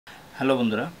Hello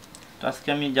বন্ধুরা, তো আজকে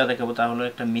আমি যা দেখাবো তা হলো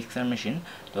একটা মিক্সার মেশিন।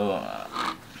 তো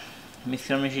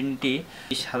মিক্সার মেশিনটি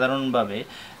সাধারণভাবে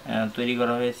তৈরি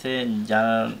করা হয়েছে,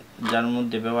 যার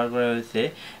মধ্যে ব্যবহার করা হয়েছে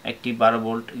একটি 12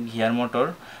 ভোল্ট গিয়ার মোটর,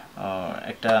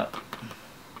 একটা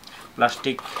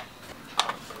প্লাস্টিক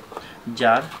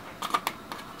জার,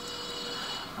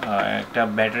 একটা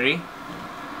ব্যাটারি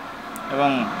এবং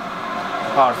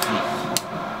পাওয়ার সুইচ।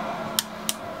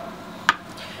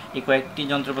 এই কয়েকটি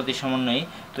যন্ত্রপাতির সমন্বয়ে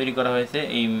তৈরি করা হয়েছে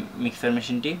এই মিক্সার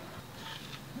মেশিনটি।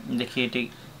 দেখি এটি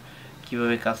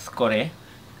কিভাবে কাজ করে।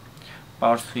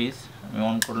 পাওয়ার সুইচ আমি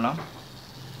অন করলাম,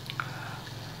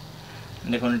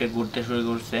 দেখুন এটি ঘুরতে শুরু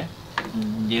করছে।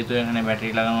 যেহেতু এখানে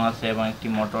ব্যাটারি লাগানো আছে এবং একটি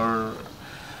মোটর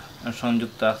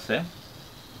সংযুক্ত আছে,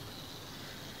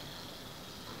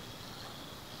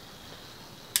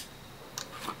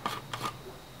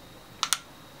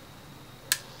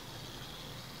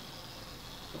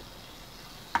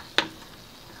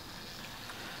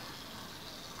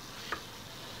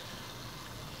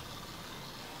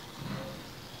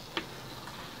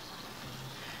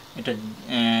 এটা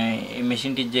এই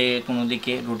মেশিনটি যে কোনো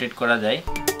দিকে রোটেট করা যায়।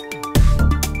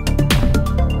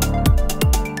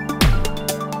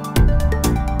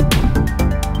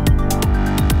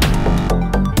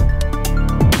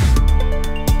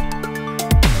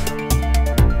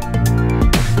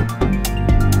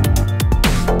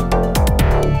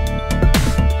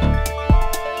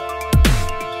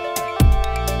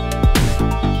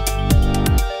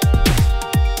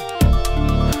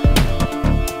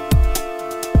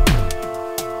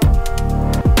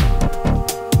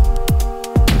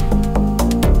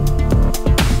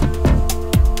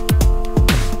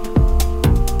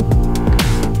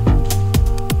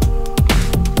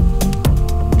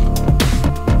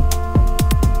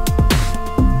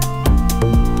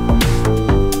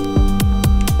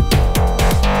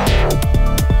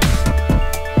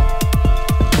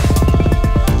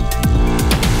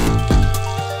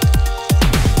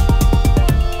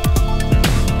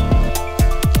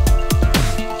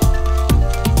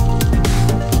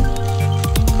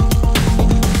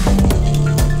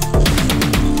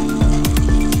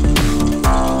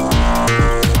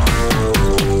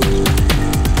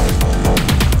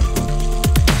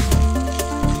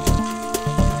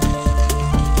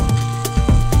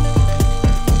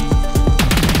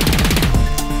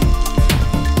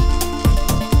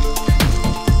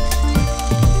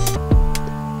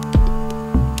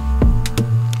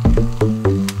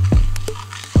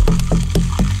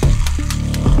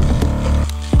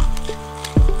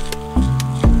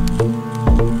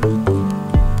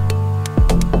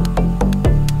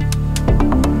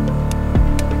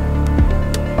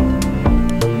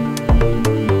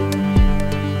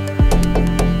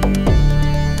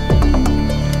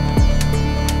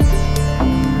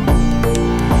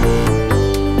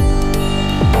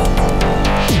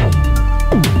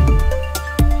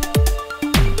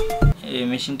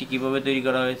 মেশিনটি কিভাবে তৈরি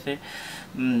করা হয়েছে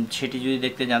সেটি যদি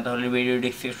দেখতে চান তাহলে ভিডিও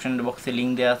ডেসক্রিপশন বক্সে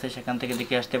লিঙ্ক দেওয়া আছে, সেখান থেকে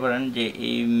দেখে আসতে পারেন যে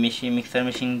এই মিক্সার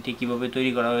মেশিনটি কিভাবে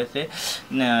তৈরি করা হয়েছে।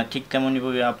 ঠিক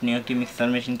তেমনইভাবে আপনিও একটি মিক্সার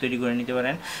মেশিন তৈরি করে নিতে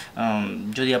পারেন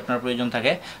যদি আপনার প্রয়োজন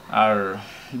থাকে। আর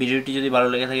ভিডিওটি যদি ভালো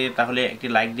লেগে থাকে তাহলে একটি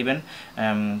লাইক দিবেন,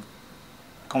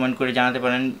 কমেন্ট করে জানাতে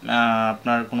পারেন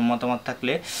আপনার কোনো মতামত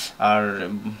থাকলে। আর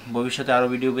ভবিষ্যতে আরও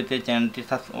ভিডিও পেতে চ্যানেলটি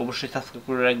অবশ্যই সাবস্ক্রাইব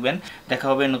করে রাখবেন। দেখা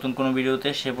হবে নতুন কোনো ভিডিওতে।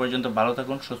 সে পর্যন্ত ভালো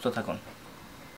থাকুন, সুস্থ থাকুন।